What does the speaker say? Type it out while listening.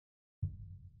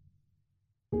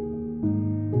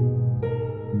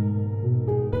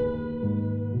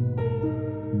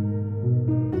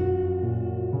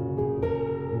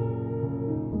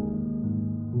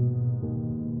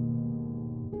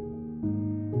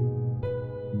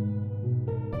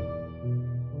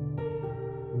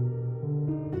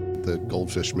the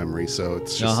goldfish memory, so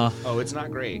it's just. Oh, it's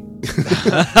not great.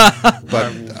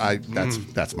 But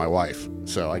that's my wife,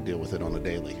 so I deal with it on a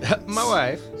daily. My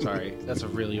wife. Sorry, that's a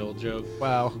really old joke.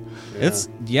 Wow.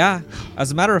 Yeah.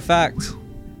 As a matter of fact,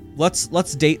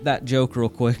 let's date that joke real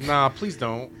quick. Nah, please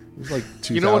don't. It was like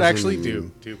 2000, You know what? Actually,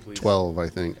 do please. 12, I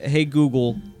think. Hey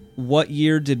Google, what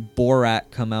year did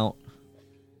Borat come out?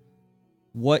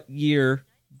 What year?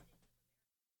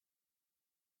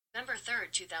 November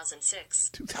 3rd, 2006.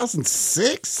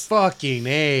 2006? Fucking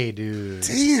A, dude.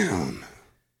 Damn.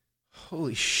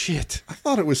 Holy shit. I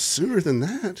thought it was sooner than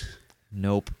that.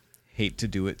 Nope. Hate to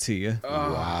do it to you.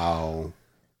 Wow.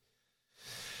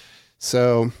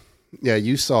 So, yeah,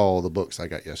 you saw the books I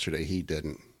got yesterday. He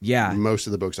didn't. Yeah. Most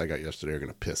of the books I got yesterday are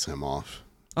going to piss him off.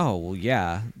 Oh, well,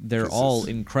 yeah. They're all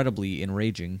incredibly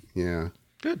enraging. Yeah.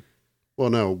 Good. Well,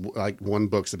 no, like one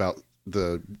book's about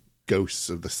the ghosts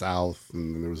of the South,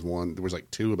 and then there was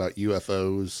like two about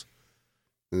UFOs,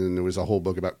 and then there was a whole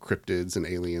book about cryptids and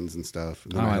aliens and stuff.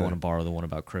 And I might want to borrow the one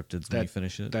about cryptids when you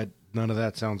finish it. None of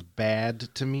that sounds bad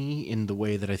to me in the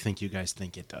way that I think you guys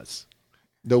think it does.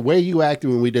 The way you acted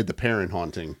when we did the parent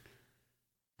haunting.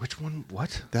 Which one?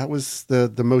 What? That was the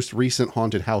most recent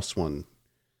haunted house one,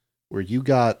 where you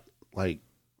got like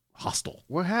hostile.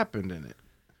 What happened in it?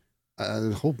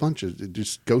 A whole bunch of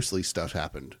just ghostly stuff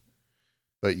happened,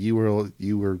 but you were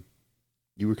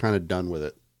kind of done with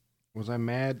it. Was I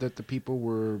mad that the people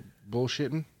were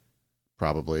bullshitting?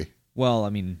 Probably. Well, I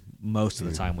mean, most of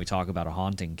the time we talk about a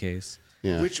haunting case.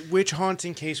 Yeah. Which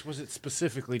haunting case was it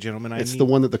specifically, gentlemen? It's the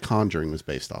one that The Conjuring was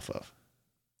based off of.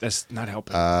 That's not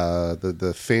helping.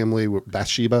 The family with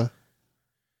Bathsheba.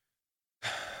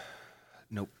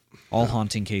 Nope. All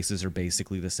haunting cases are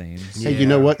basically the same. Hey, you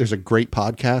know what? There's a great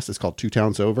podcast. It's called Two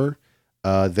Towns Over.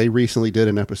 They recently did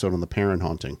an episode on the parent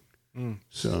haunting.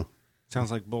 So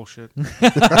sounds like bullshit.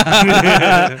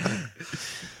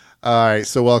 All right.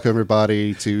 So welcome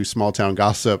everybody to Small Town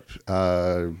Gossip,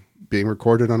 being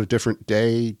recorded on a different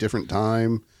day, different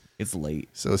time. It's late.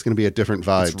 So it's going to be a different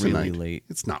vibe It's really tonight. late.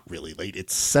 It's not really late.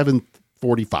 It's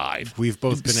 7:45. We've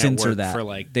both been Censor at work that. for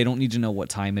like... They don't need to know what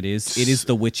time it is. It is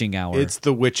the witching hour. It's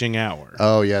the witching hour.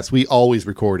 Oh, yes. We always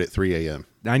record at 3 a.m.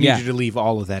 I need you to leave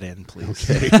all of that in, please.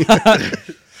 Okay.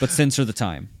 But censor the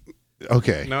time.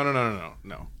 Okay. No.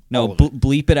 No,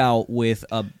 bleep it out with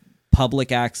a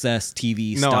public access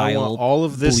TV No, I style. want all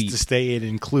of this bleep. to stay in,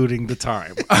 including the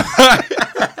time.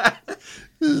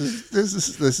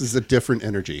 This is a different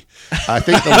energy. I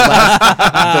think the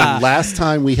last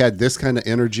time we had this kind of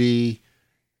energy,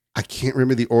 I can't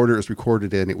remember the order it was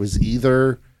recorded in. It was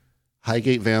either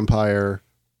Highgate Vampire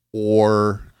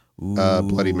or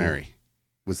Bloody Mary.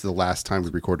 Was the last time we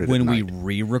recorded when at we night.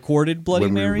 re-recorded Bloody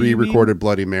Mary. When we re-recorded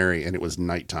Bloody Mary, and it was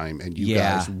nighttime, and you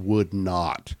guys would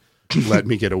not let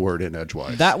me get a word in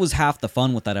edgewise. That was half the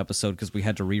fun with that episode because we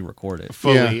had to re-record it.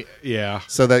 Fully, yeah.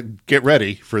 So that get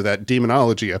ready for that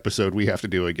demonology episode we have to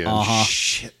do again.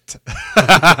 Shit.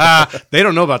 They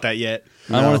don't know about that yet.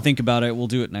 I don't want to think about it. We'll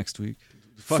do it next week.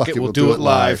 Fuck it, we'll do it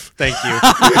live. Thank you.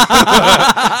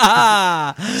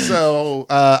 So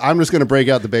I'm just going to break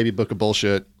out the baby book of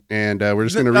bullshit, and we're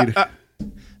just going to read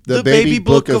the baby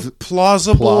book of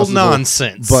plausible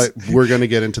nonsense. But we're going to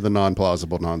get into the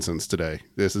non-plausible nonsense today.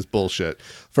 This is bullshit.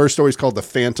 First story is called The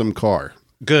Phantom Car.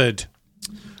 Good.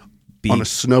 On a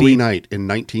snowy night in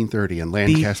 1930 in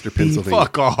Lancaster, Pennsylvania.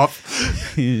 Fuck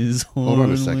off. Hold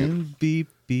on a second. Beep,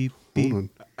 beep, beep. Hold on.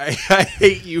 I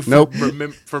hate you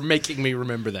for making me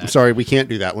remember that. I'm sorry, we can't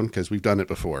do that one because we've done it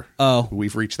before. Oh.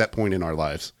 We've reached that point in our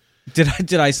lives.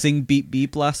 Did I sing beep,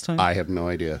 beep last time? I have no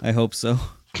idea. I hope so.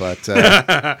 But,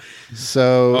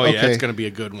 so, oh, yeah, okay. it's going to be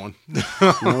a good one. No,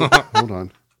 hold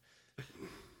on.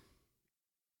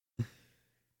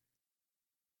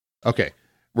 Okay.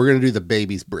 We're going to do the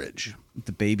Baby's Bridge.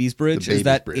 The Baby's Bridge? The Is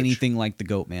that Baby's Bridge. anything like the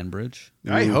Goatman Bridge?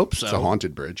 I hope so. It's a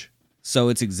haunted bridge. So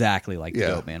it's exactly like the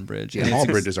Goatman Bridge. Yeah, all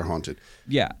bridges are haunted.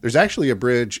 Yeah. There's actually a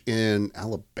bridge in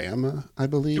Alabama, I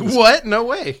believe. What? No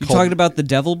way. You talking about the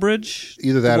Devil Bridge?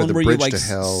 Either that or the where bridge you, like, to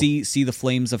hell. See the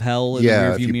flames of hell in the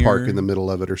Yeah, rearview if you mirror? park in the middle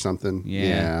of it or something.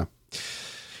 Yeah.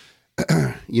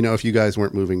 You know, if you guys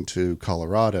weren't moving to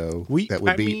Colorado, that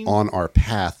would be on our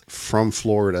path from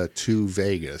Florida to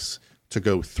Vegas to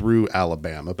go through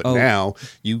Alabama. But now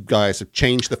you guys have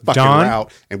changed the fucking route,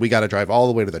 and we got to drive all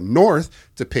the way to the north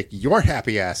to pick your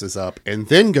happy asses up and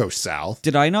then go south.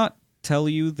 Did I not tell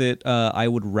you that I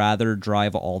would rather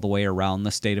drive all the way around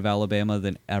the state of Alabama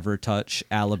than ever touch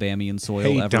Alabamian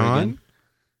soil ever again?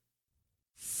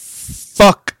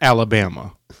 Fuck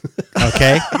Alabama.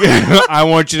 Okay? I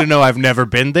want you to know I've never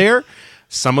been there.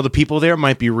 Some of the people there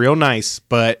might be real nice,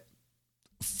 but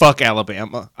fuck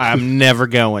Alabama. I'm never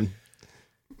going.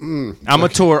 I'm going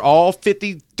to tour all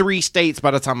 53 states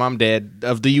by the time I'm dead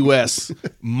of the U.S.,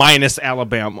 minus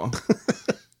Alabama.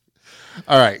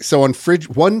 All right. So on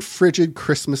one frigid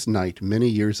Christmas night many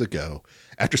years ago,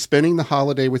 after spending the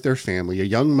holiday with their family, a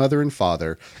young mother and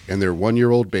father and their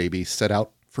 1-year-old baby set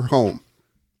out for home.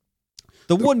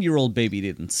 The 1-year-old baby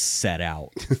didn't set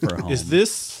out for home. Is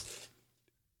this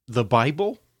the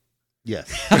Bible?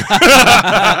 Yes.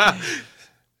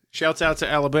 Shouts out to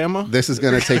Alabama. This is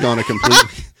going to take on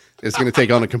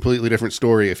a completely different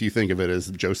story if you think of it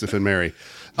as Joseph and Mary.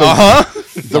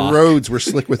 The roads were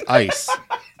slick with ice,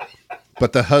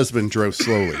 but the husband drove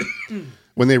slowly.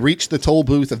 When they reached the toll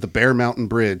booth of the Bear Mountain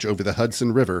Bridge over the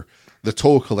Hudson River, the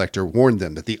toll collector warned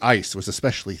them that the ice was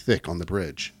especially thick on the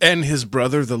bridge. And his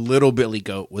brother, the little Billy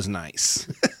Goat, was nice.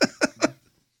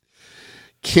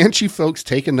 Can't you folks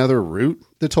take another route?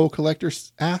 The toll collector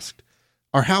asked.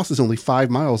 Our house is only 5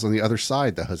 miles on the other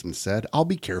side, the husband said. I'll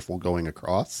be careful going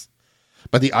across.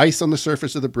 But the ice on the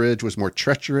surface of the bridge was more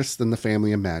treacherous than the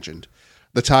family imagined.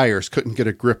 The tires couldn't get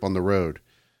a grip on the road.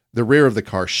 The rear of the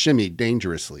car shimmied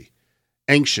dangerously.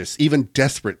 Anxious, even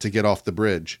desperate to get off the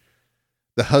bridge,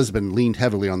 the husband leaned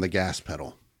heavily on the gas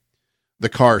pedal. The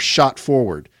car shot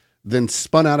forward, then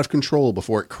spun out of control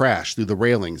before it crashed through the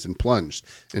railings and plunged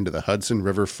into the Hudson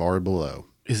River far below.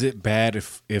 Is it bad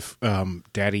if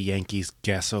Daddy Yankee's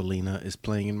Gasolina is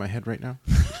playing in my head right now?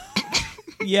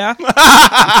 Yeah.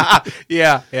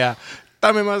 Yeah.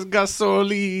 Dame más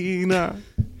gasolina.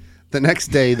 The next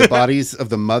day, the bodies of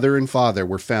the mother and father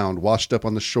were found washed up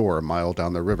on the shore a mile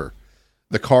down the river.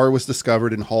 The car was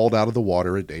discovered and hauled out of the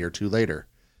water a day or two later.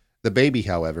 The baby,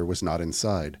 however, was not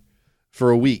inside. For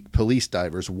a week, police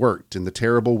divers worked in the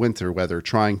terrible winter weather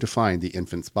trying to find the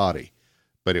infant's body,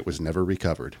 but it was never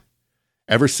recovered.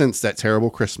 Ever since that terrible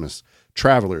Christmas,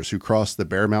 travelers who cross the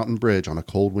Bear Mountain Bridge on a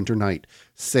cold winter night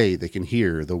say they can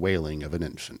hear the wailing of an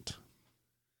infant.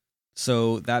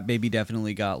 So that baby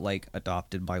definitely got,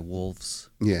 adopted by wolves.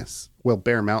 Yes. Well,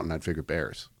 Bear Mountain, I'd figure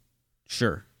bears.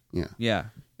 Sure. Yeah. Yeah.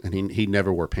 And he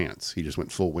never wore pants. He just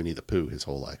went full Winnie the Pooh his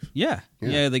whole life. Yeah.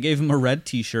 They gave him a red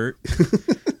t-shirt.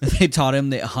 They taught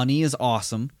him that honey is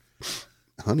awesome.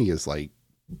 Honey is like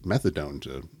methadone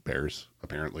to bears,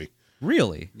 apparently.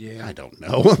 Really? Yeah. I don't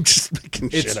know. I'm just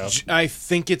making shit up. I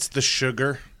think it's the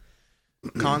sugar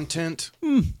content.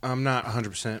 I'm not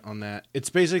 100% on that.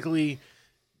 It's basically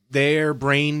their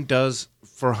brain does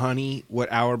for honey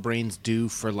what our brains do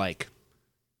for,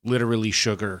 literally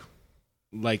sugar.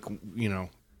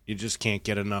 You just can't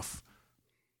get enough.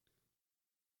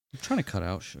 I'm trying to cut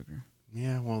out sugar.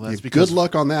 Yeah, well, that's because... Good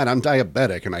luck on that. I'm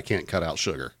diabetic and I can't cut out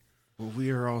sugar. Well,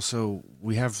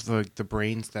 we have the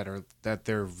brains that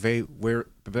they're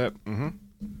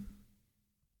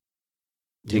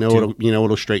You know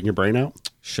what'll straighten your brain out?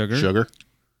 Sugar?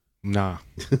 Nah.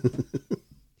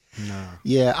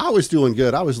 Yeah, I was doing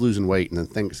good. I was losing weight, and then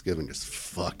Thanksgiving just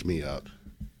fucked me up.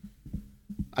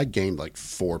 I gained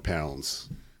 4 pounds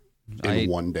in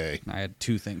one day. I had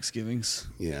 2 Thanksgivings.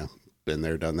 Yeah, been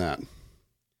there, done that.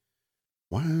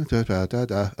 Okay.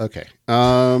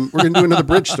 We're going to do another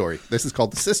bridge story. This is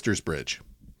called the Sisters Bridge.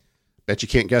 Bet you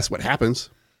can't guess what happens.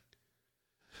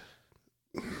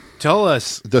 Tell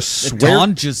us.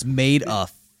 Don just made a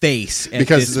face at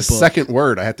because this the book. second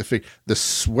word I had to figure.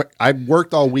 I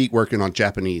worked all week working on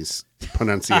Japanese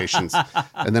pronunciations,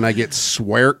 and then I get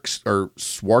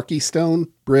Swarky Stone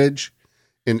Bridge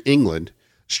in England.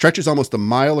 Stretches almost a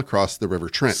mile across the River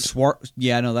Trent.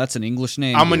 That's an English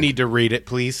name. I'm going to need to read it,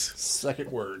 please. Second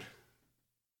word.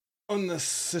 On the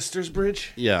Sisters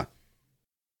Bridge? Yeah.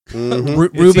 Mm-hmm.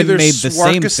 Ruben made the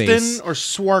same face. Swarkston or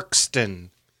Swarkston?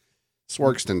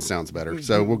 Swarkston sounds better,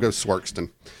 so we'll go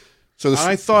Swarkston. So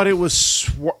I thought it was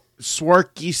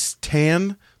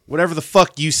Swarkistan, whatever the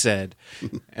fuck you said.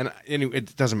 And anyway,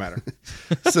 it doesn't matter.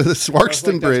 So the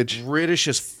Swarkston Bridge, that's British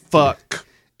as fuck,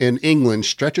 in England,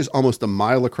 stretches almost a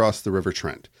mile across the River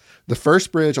Trent. The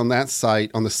first bridge on the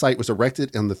site was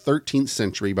erected in the 13th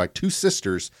century by 2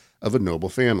 sisters of a noble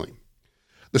family.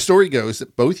 The story goes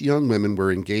that both young women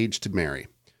were engaged to marry.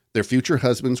 Their future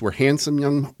husbands were handsome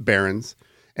young barons,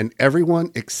 and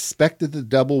everyone expected the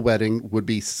double wedding would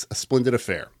be a splendid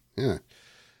affair. Yeah.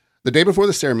 The day before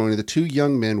the ceremony, the 2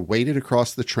 young men waded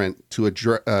across the Trent to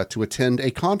attend a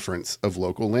conference of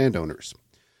local landowners.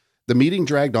 The meeting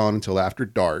dragged on until after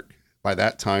dark. By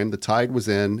that time, the tide was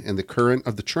in, and the current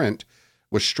of the Trent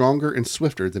was stronger and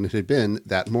swifter than it had been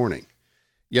that morning.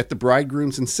 Yet the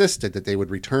bridegrooms insisted that they would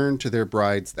return to their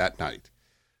brides that night.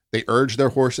 They urged their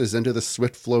horses into the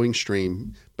swift-flowing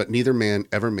stream, but neither man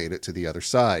ever made it to the other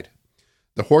side.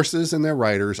 The horses and their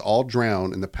riders all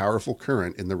drowned in the powerful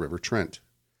current in the River Trent.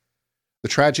 The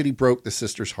tragedy broke the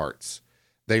sisters' hearts.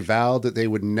 They vowed that they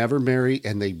would never marry,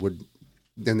 and they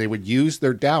would use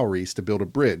their dowries to build a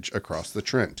bridge across the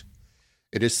Trent.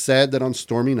 It is said that on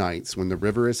stormy nights, when the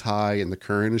river is high and the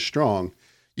current is strong,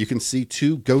 you can see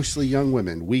two ghostly young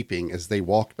women weeping as they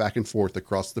walk back and forth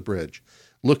across the bridge,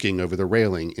 looking over the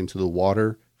railing into the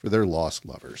water for their lost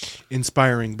lovers.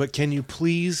 Inspiring. But can you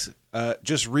please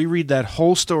just reread that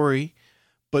whole story?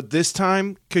 But this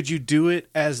time, could you do it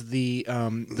as the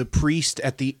priest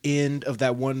at the end of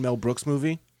that one Mel Brooks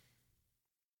movie?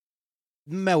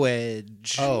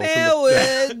 Marriage. Oh,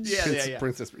 Marriage. Yeah.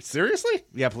 Princess. Seriously?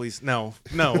 Yeah, please. No,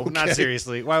 not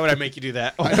seriously. Why would I make you do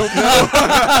that? I don't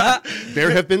know.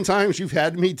 There have been times you've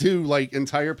had me do like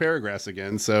entire paragraphs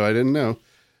again, so I didn't know.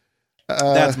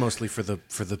 That's mostly for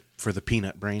the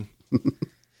peanut brain.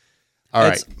 All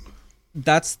right.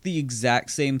 That's the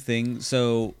exact same thing.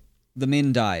 So the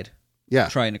men died. Yeah.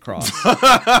 Trying to cross.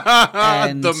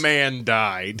 And the man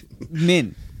died.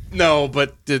 Men. No,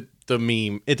 but the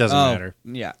meme, it doesn't matter.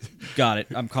 Yeah. Got it.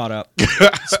 I'm caught up.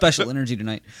 Special energy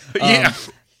tonight. Yeah.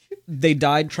 They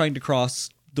died trying to cross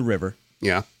the river.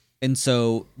 Yeah. And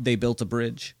so they built a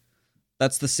bridge.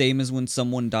 That's the same as when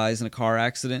someone dies in a car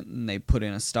accident and they put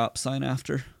in a stop sign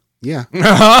after. Yeah.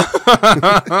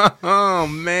 Oh,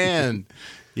 man.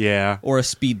 Yeah. Or a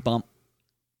speed bump.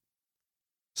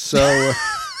 So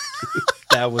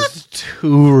that was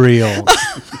too real.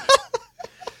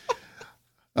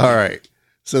 all right.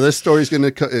 So this story's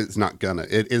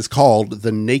it is called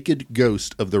The Naked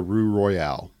Ghost of the Rue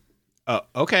Royale.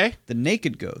 Okay. The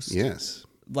naked ghost. Yes.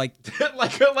 Like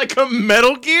a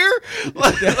Metal Gear?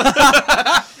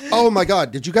 Oh my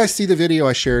God. Did you guys see the video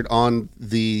I shared on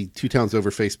the Two Towns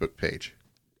Over Facebook page?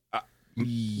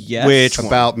 yes. Which one?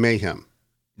 About Mayhem.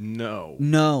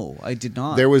 No, I did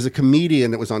not. There was a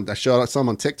comedian that was on, I saw him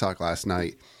on TikTok last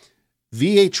night.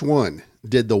 VH1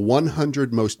 did the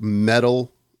 100 most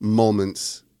metal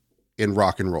moments in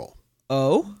rock and roll.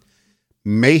 Oh?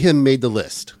 Mayhem made the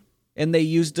list. And they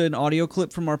used an audio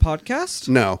clip from our podcast?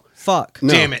 No. Fuck.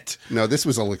 No. Damn it. No, this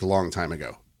was a long time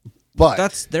ago. But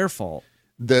that's their fault.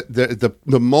 The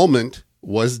moment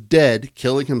was Dead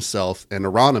killing himself and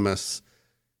Anonymous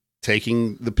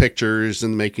taking the pictures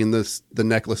and making the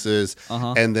necklaces,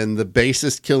 and then the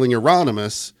bassist killing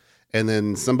Anonymous, and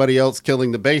then somebody else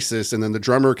killing the bassist, and then the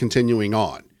drummer continuing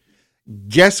on.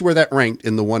 Guess where that ranked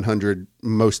in the 100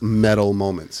 most metal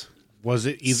moments? Was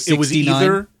it? It was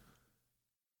either.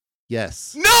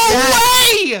 Yes. No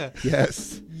way!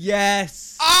 Yes.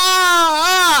 Yes.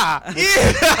 Yeah.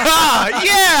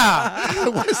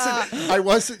 I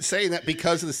wasn't saying that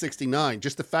because of the 69.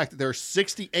 Just the fact that there are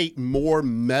 68 more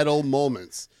metal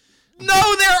moments.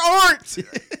 No, there aren't.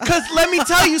 Because let me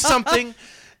tell you something.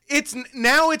 It's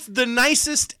the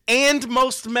nicest and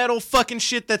most metal fucking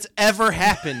shit that's ever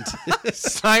happened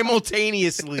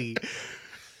simultaneously.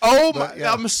 Oh my!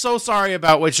 Yeah. I'm so sorry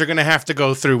about what you're gonna have to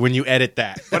go through when you edit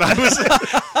that. But I was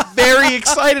very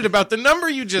excited about the number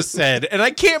you just said, and I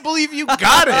can't believe you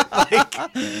got it.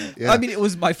 I mean, it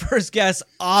was my first guess,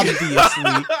 obviously.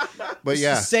 But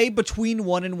yeah, say between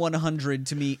 1 and 100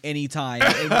 to me anytime.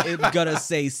 It's gonna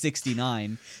say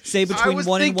 69. Say between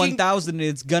 1 and 1,000,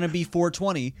 it's gonna be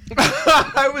 420.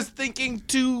 I was thinking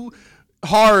too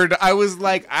hard. I was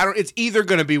like, it's either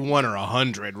going to be 1 or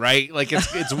 100, right? Like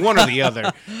it's one or the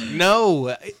other.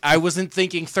 No, I wasn't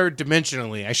thinking third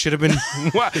dimensionally. I should have been.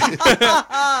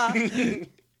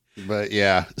 But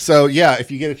yeah. So yeah,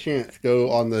 if you get a chance, go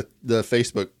on the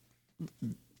Facebook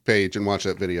page and watch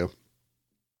that video.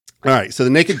 All right. So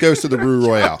the naked ghost of the Rue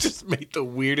Royale. Just made the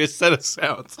weirdest set of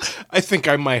sounds I think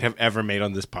I might have ever made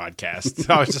on this podcast.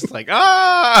 I was just like,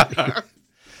 ah.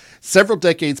 Several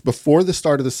decades before the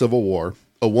start of the Civil War,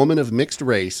 a woman of mixed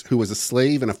race who was a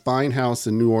slave in a fine house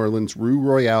in New Orleans, Rue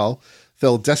Royale,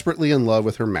 fell desperately in love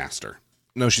with her master.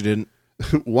 No, she didn't.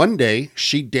 One day,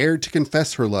 she dared to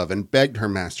confess her love and begged her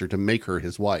master to make her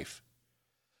his wife.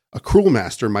 A cruel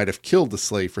master might have killed the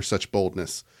slave for such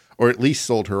boldness, or at least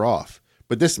sold her off,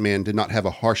 but this man did not have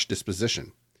a harsh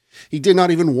disposition. He did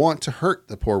not even want to hurt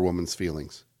the poor woman's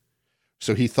feelings.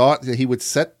 So he thought that he would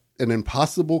set an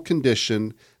impossible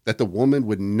condition that the woman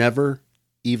would never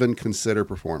even consider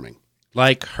performing.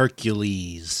 Like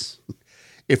Hercules.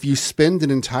 If you spend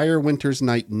an entire winter's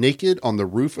night naked on the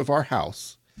roof of our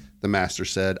house, the master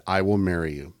said, I will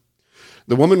marry you.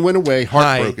 The woman went away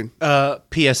heartbroken.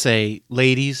 PSA,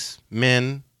 ladies,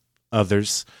 men,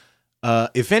 others.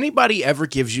 If anybody ever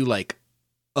gives you like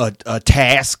a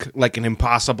task, like an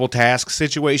impossible task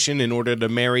situation in order to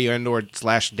marry and/or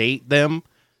 / date them,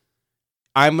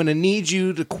 I'm going to need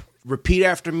you to repeat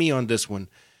after me on this one.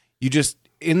 You just,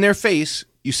 in their face,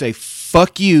 you say,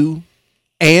 fuck you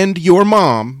and your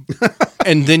mom,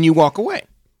 and then you walk away.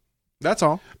 That's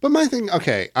all. But my thing,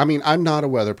 okay, I mean, I'm not a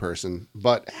weather person,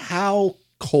 but how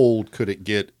cold could it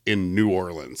get in New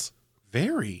Orleans?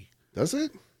 Very. Does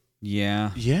it?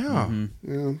 Yeah. Yeah.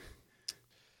 Yeah.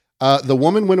 The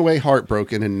woman went away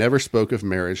heartbroken and never spoke of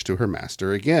marriage to her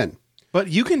master again. But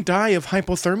you can die of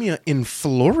hypothermia in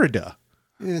Florida.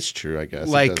 Yeah, it's true, I guess.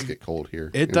 Like, it does get cold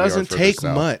here. It doesn't take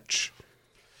much.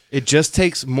 It just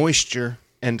takes moisture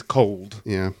and cold.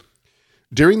 Yeah.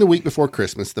 During the week before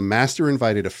Christmas, the master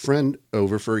invited a friend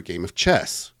over for a game of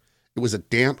chess. It was a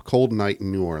damp, cold night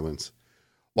in New Orleans.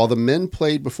 While the men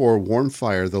played before a warm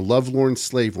fire, the lovelorn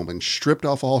slave woman stripped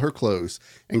off all her clothes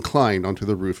and climbed onto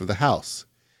the roof of the house.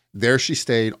 There she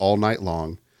stayed all night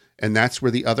long, and that's where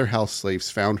the other house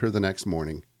slaves found her the next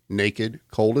morning, naked,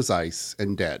 cold as ice,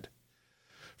 and dead.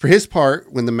 For his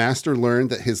part, when the master learned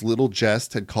that his little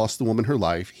jest had cost the woman her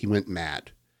life, he went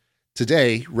mad.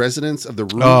 Today, residents of the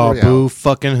Rue Royale... Oh, boo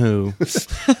fucking who.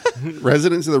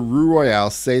 Residents of the Rue Royale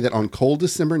say that on cold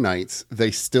December nights,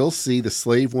 they still see the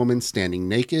slave woman standing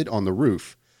naked on the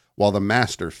roof, while the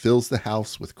master fills the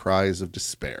house with cries of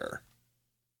despair.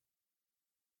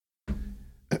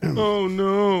 Oh,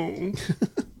 no.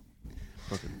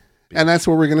 And that's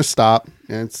where we're going to stop.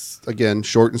 And it's, again,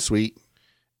 short and sweet.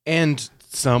 And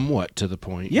somewhat to the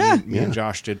point. Yeah. Me and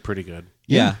Josh did pretty good.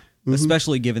 Yeah.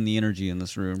 Especially given the energy in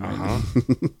this room. Right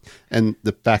And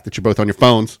the fact that you're both on your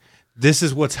phones. This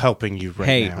is what's helping you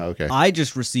right now. Okay. I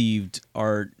just received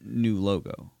our new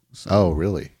logo. So, Oh,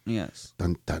 really? yes.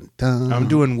 Dun, dun, dun. I'm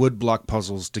doing wood block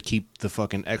puzzles to keep the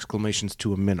fucking exclamations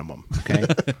to a minimum. Okay.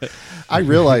 I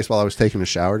realized while I was taking a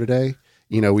shower today,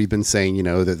 we've been saying,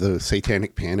 that the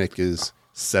satanic panic is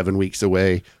 7 weeks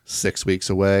away, 6 weeks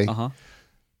away. Uh-huh.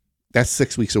 That's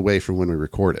 6 weeks away from when we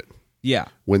record it. Yeah.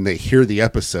 When they hear the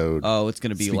episode, Oh, it's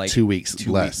going to be like 2 weeks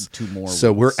less. 2 more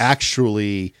So weeks. we're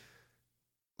actually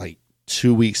like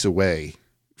 2 weeks away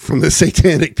from the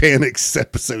satanic panics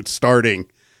episode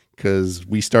starting, because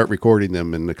we start recording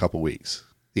them in a couple weeks.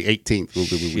 The 18th will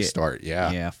be when we Shit. start.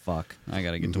 Yeah. Yeah, fuck. I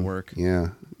got to get to work. Yeah.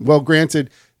 Well,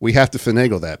 granted, we have to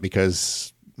finagle that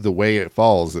because the way it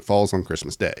falls on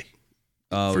Christmas Day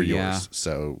Oh, for yeah. yours.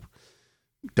 So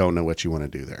don't know what you want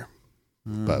to do there,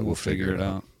 but we'll figure it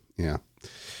out. Yeah.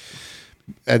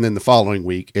 And then the following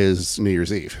week is New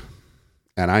Year's Eve.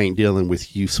 And I ain't dealing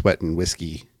with you sweating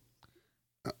whiskey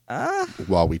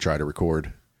while we try to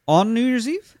record. On New Year's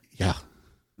Eve? Yeah.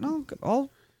 No,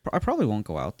 I probably won't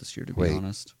go out this year, to be Wait.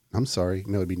 honest. I'm sorry.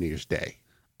 No, it'd be New Year's Day.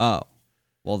 Oh.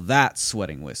 Well, that's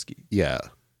sweating whiskey. Yeah.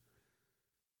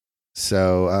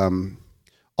 So,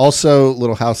 also,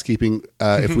 little housekeeping.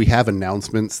 If we have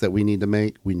announcements that we need to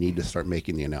make, we need to start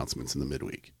making the announcements in the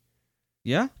midweek.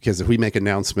 Yeah? Because if we make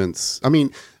announcements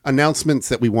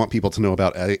that we want people to know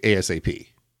about ASAP,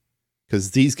 because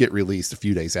these get released a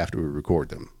few days after we record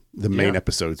them. The main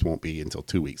episodes won't be until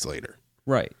 2 weeks later.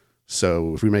 Right.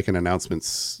 So if we make an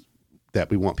announcements that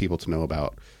we want people to know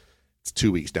about, it's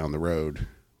 2 weeks down the road,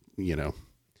 We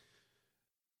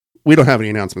don't have any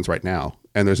announcements right now,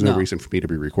 and there's no reason for me to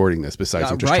be recording this besides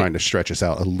I'm just trying to stretch us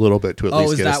out a little bit to at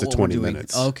least get us to 20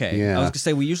 minutes. Okay. Yeah. I was going to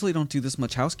say, we usually don't do this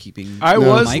much housekeeping. I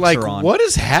was like, what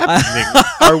is happening?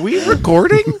 Are we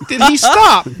recording? Did he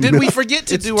stop? Did we forget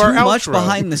to do our outro? Too much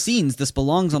behind the scenes. This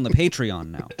belongs on the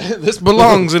Patreon now. This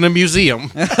belongs in a museum.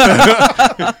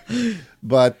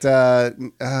 But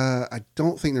I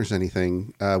don't think there's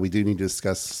anything. We do need to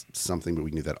discuss something, but we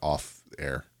can do that off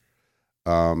air.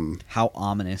 How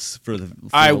ominous for the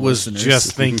I was listeners.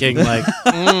 just thinking, like,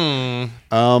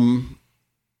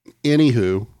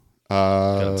 Anywho,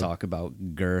 Gotta talk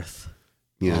about girth.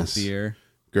 yes, Beer.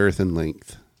 girth and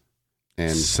length,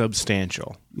 and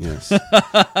substantial. yes,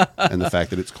 and the fact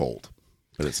that it's cold,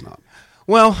 but it's not.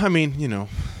 Well, I mean,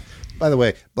 By the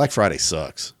way, Black Friday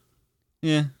sucks.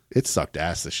 Yeah. It sucked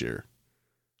ass this year.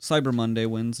 Cyber Monday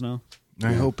wins now.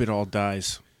 I hope it all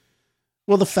dies.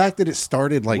 Well, the fact that it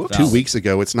started like 2 weeks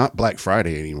ago, it's not Black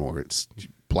Friday anymore. It's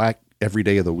Black every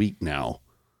day of the week now.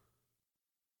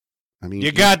 I mean,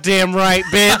 You're goddamn right,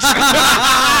 bitch.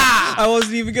 I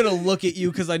wasn't even gonna look at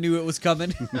you because I knew it was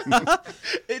coming.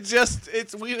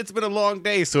 It's been a long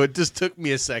day, so it just took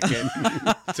me a second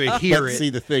to hear it.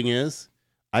 See, the thing is,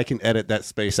 I can edit that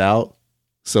space out,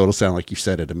 so it'll sound like you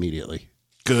said it immediately.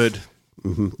 Good.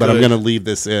 Mm-hmm. But I'm going to leave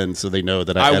this in so they know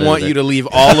that I edited want it. you to leave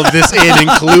all of this in,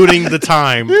 including the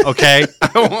time, okay?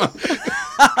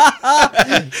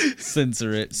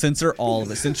 Censor it. Censor all of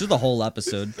it. Censor the whole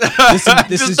episode. Just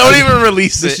don't even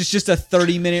release it. This is just a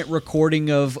 30-minute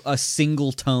recording of a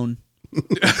single tone.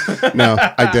 No,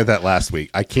 I did that last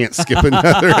week. I can't skip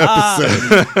another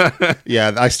episode.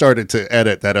 Yeah, I started to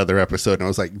edit that other episode, and I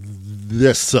was like,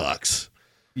 this sucks.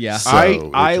 Yeah.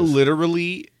 So I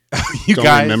literally You Don't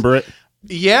guys remember it?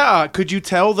 Yeah, could you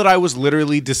tell that I was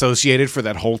literally dissociated for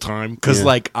that whole time? Because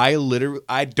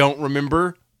I don't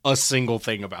remember a single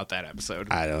thing about that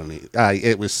episode. I don't need.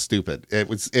 It was stupid. It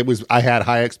was. I had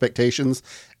high expectations,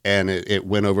 and it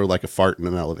went over like a fart in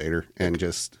an elevator, and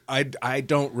just. I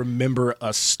don't remember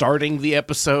us starting the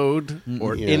episode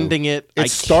or ending it. It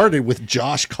started with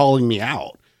Josh calling me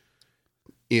out.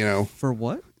 For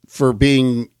what? For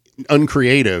being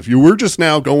uncreative. We're just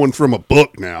now going from a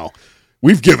book now.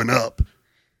 We've given up.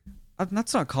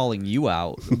 That's not calling you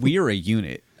out. We are a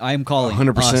unit. I am calling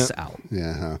 100%. us out.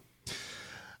 Yeah. Huh?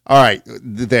 All right,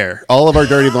 there. All of our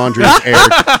dirty laundry is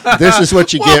aired. This is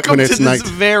what you get when it's night.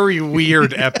 This very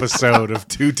weird episode of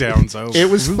Two Towns Over. It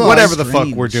was fun. Whatever the fuck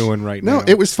we're doing right now. No,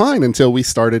 it was fine until we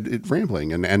started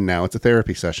rambling, and now it's a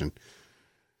therapy session.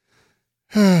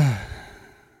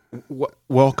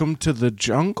 Welcome to the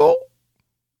jungle.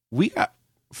 We got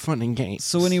fun and games.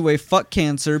 So anyway, fuck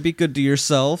cancer. Be good to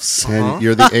yourselves. And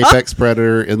you're the apex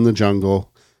predator in the jungle.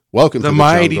 Welcome to the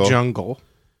mighty jungle.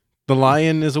 The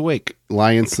lion is awake.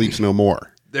 Lion sleeps no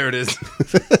more. There it is.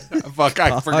 Fuck,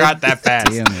 I forgot that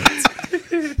fast. Damn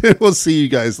it. We'll see you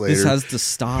guys later. This has to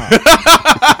stop.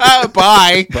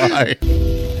 Bye.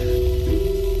 Bye.